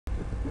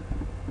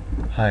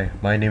Hi,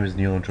 my name is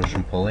Neil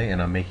Joshimpole,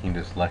 and I'm making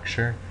this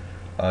lecture,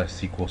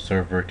 SQL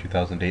Server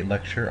 2008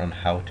 lecture on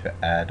how to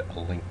add a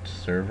linked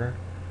server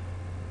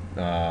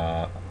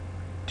uh,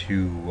 to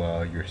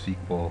your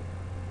SQL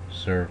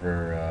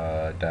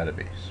Server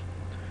database.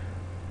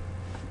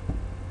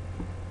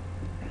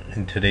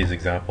 In today's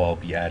example, I'll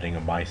be adding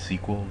a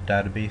MySQL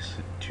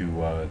database to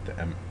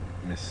the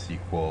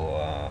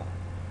MySQL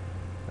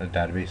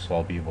database, so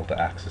I'll be able to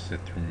access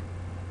it through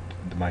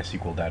the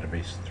MySQL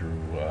database through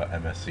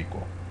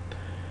MySQL.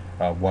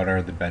 What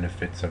are the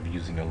benefits of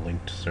using a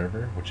linked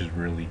server, which is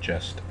really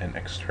just an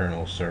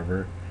external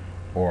server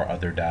or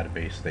other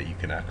database that you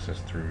can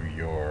access through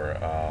your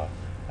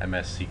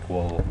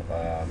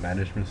MySQL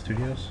management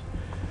studios?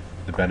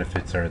 The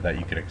benefits are that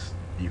you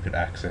could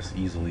access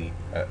easily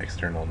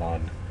external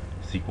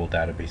non-SQL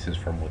databases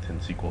from within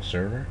SQL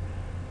Server,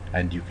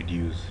 and you could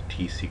use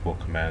T-SQL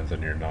commands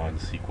on your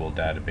non-SQL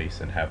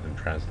database and have them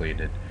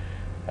translated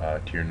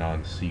to your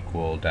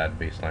non-SQL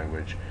database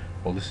language.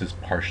 Well, this is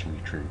partially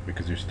true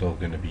because you're still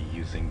going to be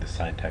using the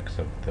syntax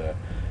of the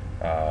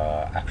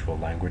actual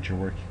language you're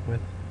working with.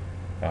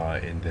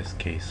 In this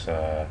case,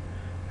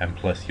 and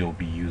plus you'll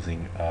be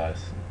using a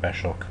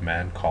special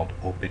command called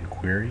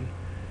OPENQUERY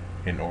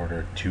in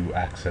order to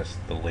access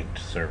the linked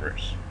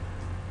servers.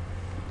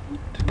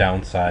 The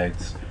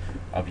downsides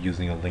of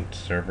using a linked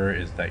server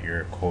is that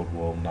your code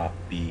will not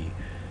be,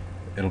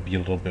 it'll be a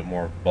little bit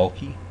more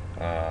bulky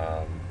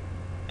to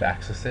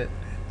access it.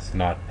 It's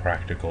not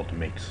practical to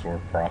make store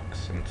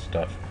procs and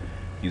stuff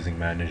using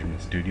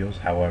management studios.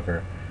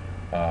 However,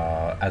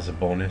 as a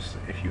bonus,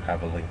 if you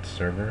have a linked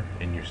server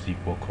in your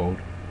SQL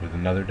code with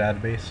another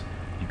database,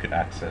 you could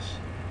access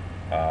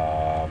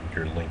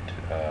your linked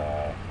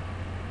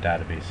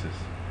databases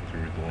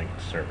through the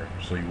linked server.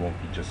 So you won't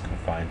be just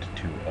confined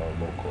to a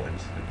local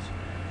instance.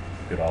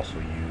 You could also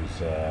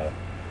use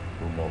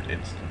remote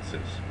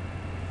instances.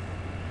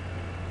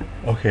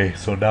 Okay,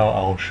 so now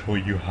I'll show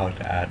you how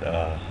to add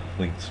a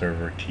linked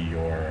server to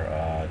your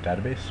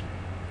database.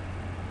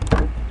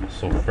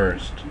 So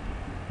first,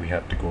 we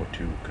have to go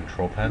to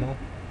Control Panel.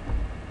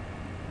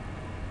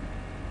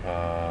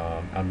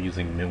 I'm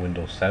using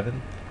Windows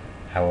 7.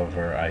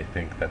 However, I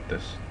think that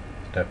this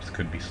steps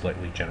could be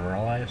slightly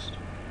generalized.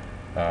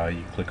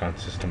 You click on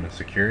System and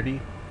Security.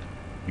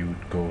 You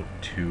would go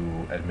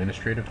to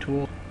Administrative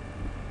Tools.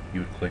 You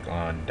would click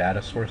on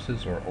Data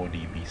Sources or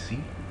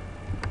ODBC.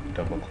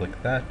 Double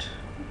click that,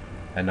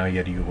 and now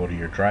you go to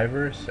your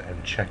drivers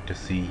and check to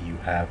see you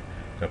have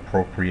the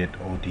appropriate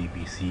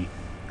ODBC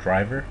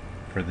driver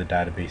for the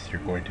database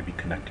you're going to be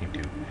connecting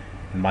to.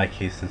 In my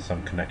case, since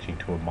I'm connecting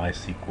to a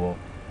MySQL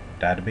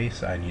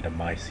database, I need a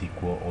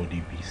MySQL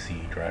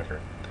ODBC driver.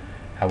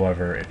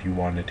 However, if you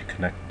wanted to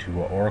connect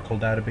to an Oracle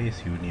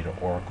database, you would need an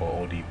Oracle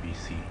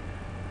ODBC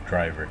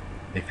driver.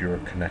 If you were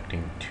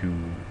connecting to,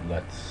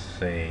 let's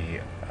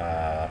say,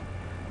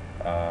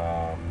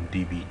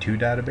 DB2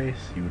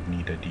 database, you would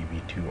need a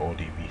DB2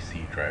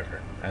 ODBC driver,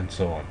 and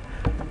so on.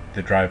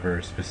 The driver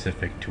is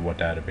specific to what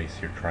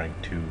database you're trying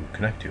to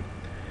connect to.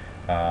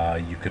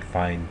 You could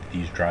find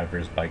these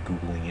drivers by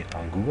Googling it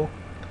on Google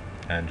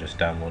and just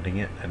downloading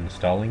it and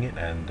installing it,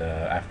 and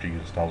after you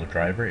install a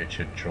driver, it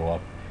should show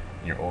up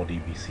in your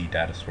ODBC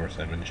Data Source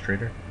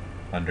Administrator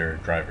under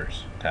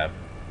Drivers tab.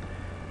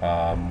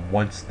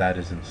 Once that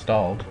is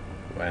installed,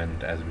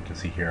 and as we can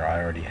see here,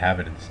 I already have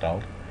it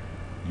installed,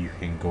 you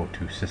can go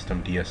to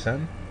System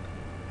DSM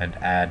and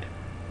add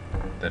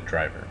the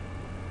driver.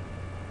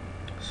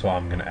 So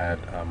I'm going to add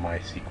a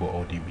MySQL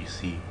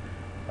ODBC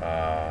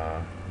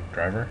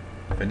driver,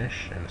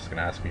 finish, and it's going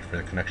to ask me for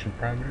the connection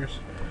parameters.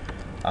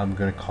 I'm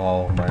going to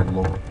call my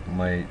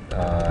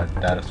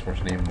data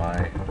source name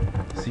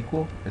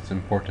MySQL. It's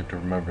important to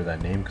remember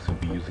that name because we'll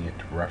be using it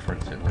to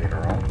reference it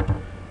later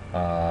on.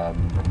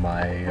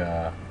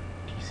 My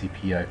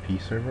TCP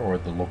IP server, or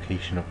the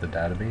location of the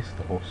database,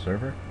 the host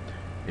server,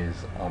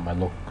 is on my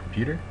local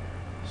computer,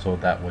 so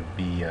that would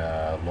be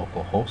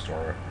localhost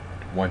or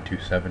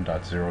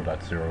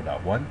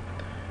 127.0.0.1,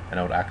 and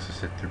I would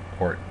access it through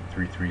port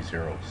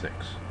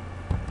 3306.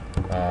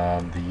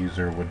 The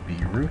user would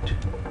be root,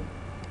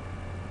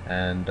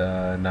 and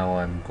now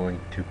I'm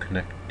going to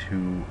connect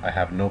to, I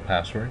have no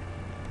password,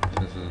 so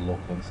this is a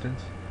local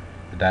instance.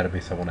 The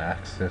database I want to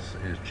access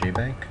is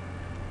JBank,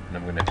 and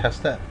I'm going to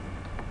test that.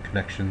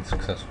 Connection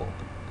successful.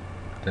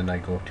 Then I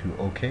go to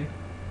OK,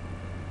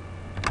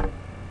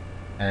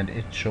 and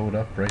it showed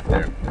up right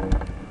there.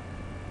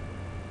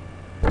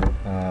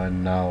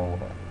 Now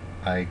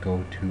I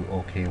go to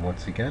OK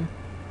once again.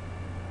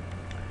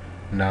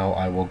 Now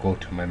I will go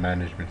to my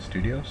management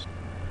studios,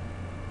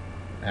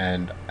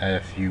 and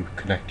if you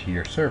connect to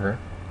your server,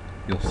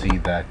 you'll see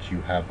that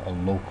you have a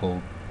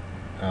local,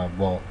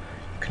 well,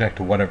 connect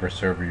to whatever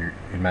server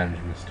in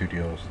management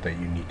studios that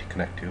you need to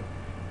connect to.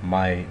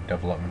 My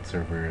development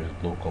server is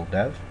local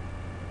dev,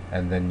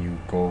 and then you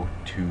go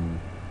to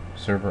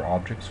server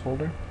objects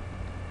folder,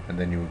 and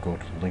then you would go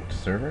to linked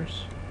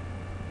servers,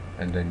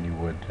 and then you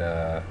would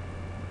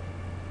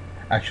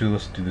actually,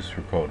 let's do this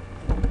for code.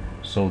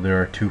 So there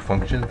are two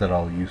functions that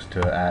I'll use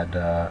to add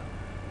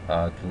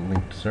the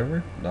linked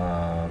server.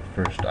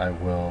 First I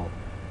will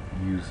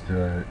use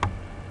the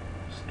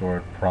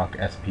stored proc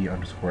sp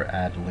underscore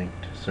add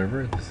linked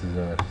server. This is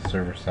a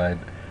server side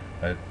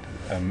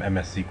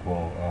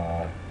MySQL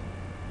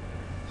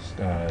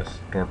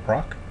stored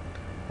proc.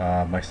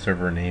 My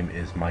server name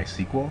is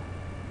MySQL.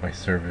 My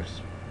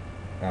service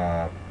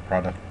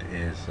product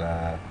is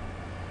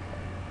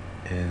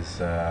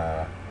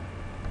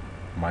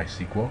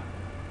MySQL.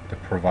 The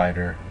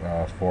provider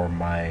for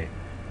my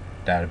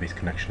database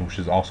connection, which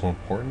is also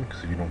important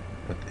because if you don't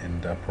put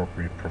in the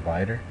appropriate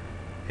provider,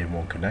 it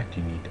won't connect.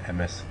 You need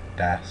MS-QL.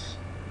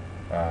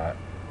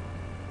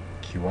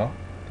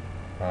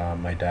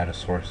 My data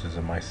source is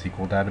a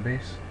MySQL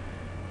database.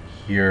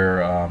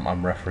 Here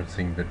I'm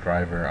referencing the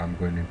driver I'm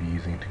going to be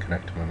using to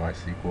connect to my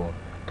MySQL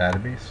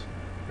database,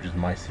 which is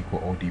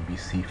MySQL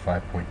ODBC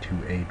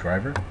 5.2a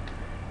driver.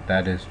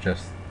 That is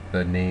just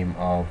the name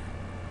of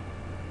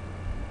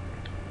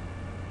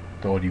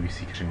the ODBC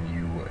connection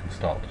you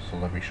installed. So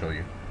let me show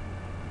you,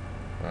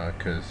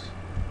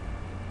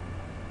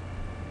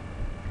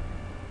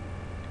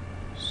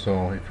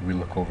 so if we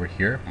look over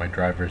here, my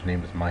driver's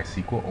name is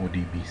MySQL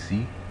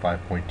ODBC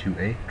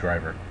 5.2a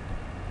driver.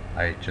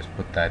 I just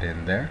put that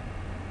in there.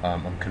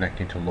 I'm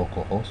connecting to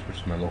localhost, which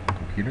is my local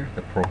computer,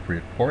 the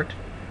appropriate port.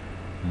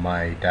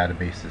 My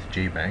database is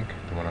JBank,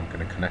 the one I'm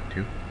going to connect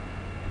to,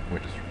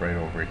 which is right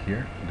over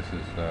here. This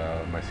is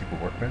MySQL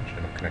Workbench,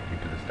 and I'm connecting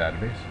to this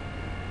database.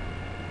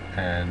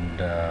 And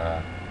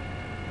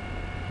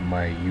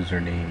my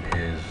username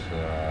is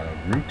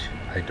root.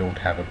 I don't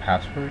have a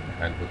password,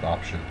 and with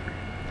option 3.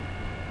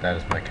 That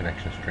is my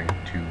connection string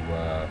to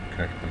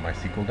connect to the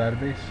MySQL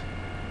database.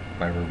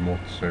 My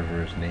remote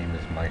server's name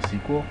is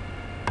MySQL.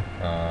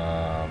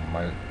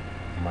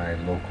 My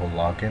local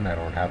login, I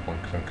don't have one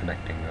because I'm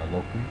connecting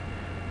locally.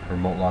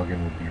 Remote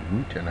login would be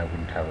root, and I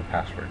wouldn't have a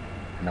password.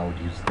 And I would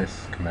use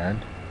this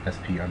command,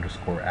 sp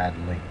underscore add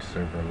linked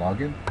server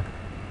login,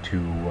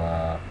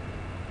 to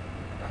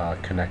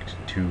connect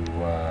to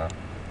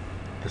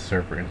the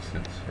server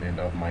instance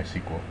of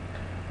MySQL.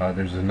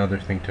 There's another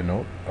thing to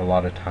note. A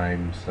lot of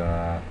times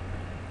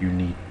you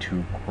need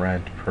to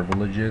grant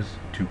privileges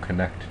to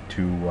connect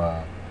to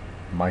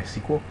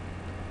MySQL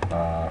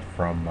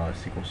from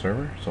SQL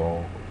Server.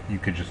 So you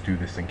could just do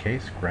this in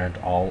case. Grant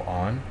all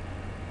on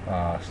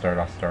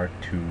start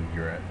to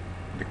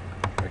the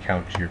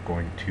account you're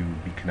going to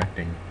be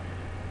connecting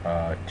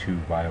to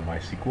via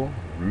MySQL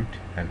root,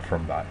 and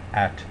from that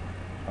at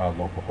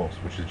localhost,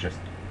 which is just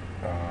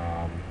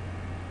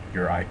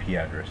your IP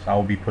address. I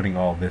will be putting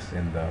all this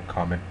in the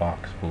comment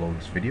box below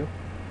this video,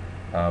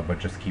 but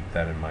just keep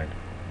that in mind.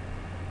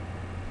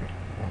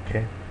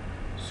 Okay,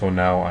 so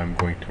now I'm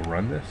going to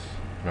run this,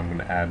 and I'm going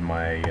to add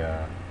my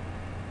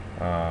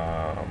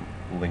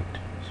linked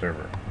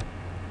server.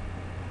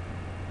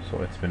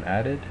 So it's been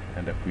added,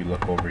 and if we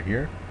look over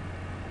here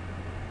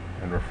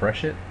and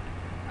refresh it,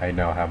 I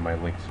now have my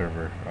linked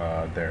server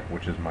there,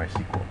 which is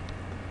MySQL.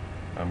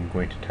 I'm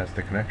going to test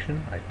the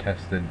connection. I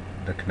tested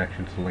the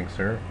connection to the linked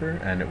server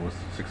and it was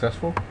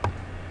successful.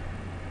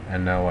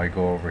 And now I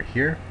go over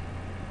here.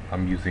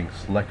 I'm using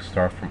select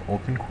star from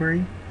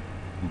OPENQUERY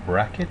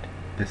bracket.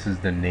 This is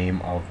the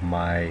name of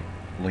my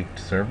linked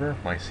server,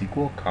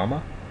 MySQL,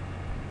 comma.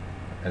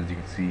 As you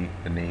can see,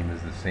 the name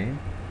is the same.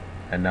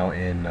 And now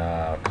in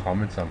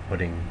comments, I'm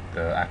putting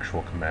the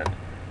actual command.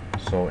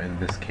 So in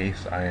this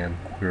case, I am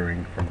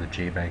querying from the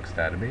JBanks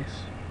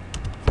database.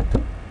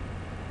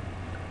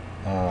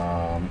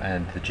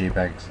 And the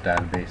JBanks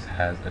database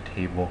has a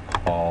table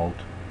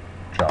called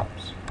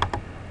jobs.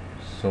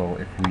 So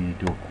if we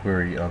do a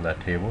query on that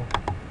table,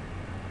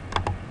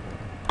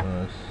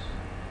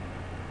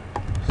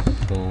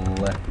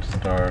 select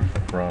star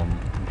from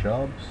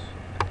jobs,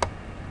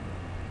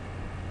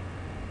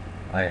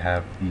 I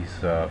have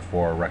these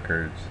 4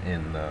 records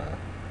in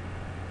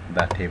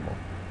that table.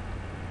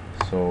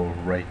 So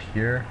right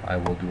here, I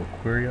will do a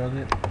query on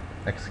it,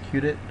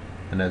 execute it,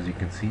 and as you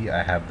can see,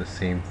 I have the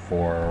same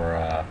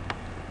 4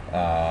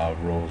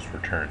 rows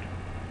returned.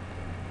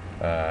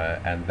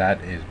 And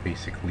that is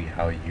basically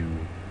how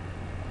you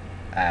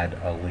add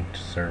a linked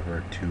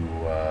server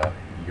to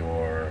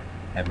your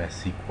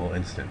MySQL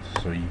instance.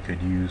 So you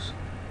could use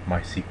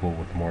MySQL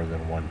with more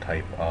than one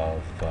type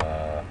of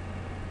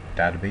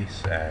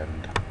database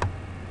and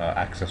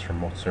access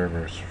remote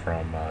servers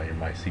from your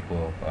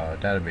MySQL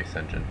database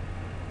engine.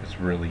 It's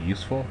really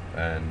useful,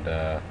 and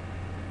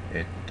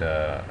it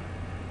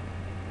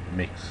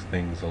makes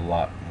things a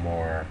lot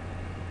more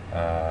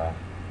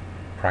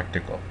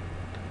practical.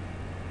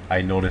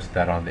 I noticed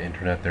that on the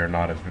internet there are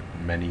not as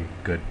many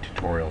good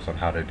tutorials on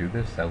how to do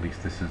this. At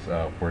least this is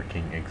a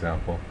working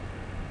example.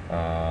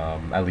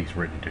 At least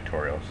written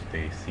tutorials.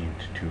 They seemed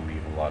to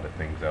leave a lot of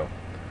things out.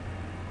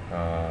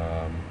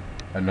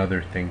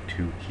 Another thing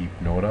to keep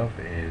note of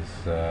is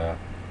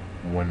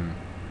when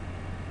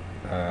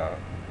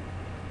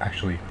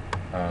actually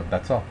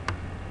that's all.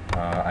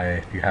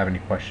 If you have any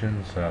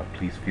questions,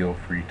 please feel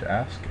free to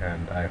ask,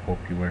 and I hope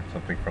you learned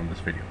something from this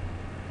video.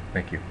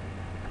 Thank you.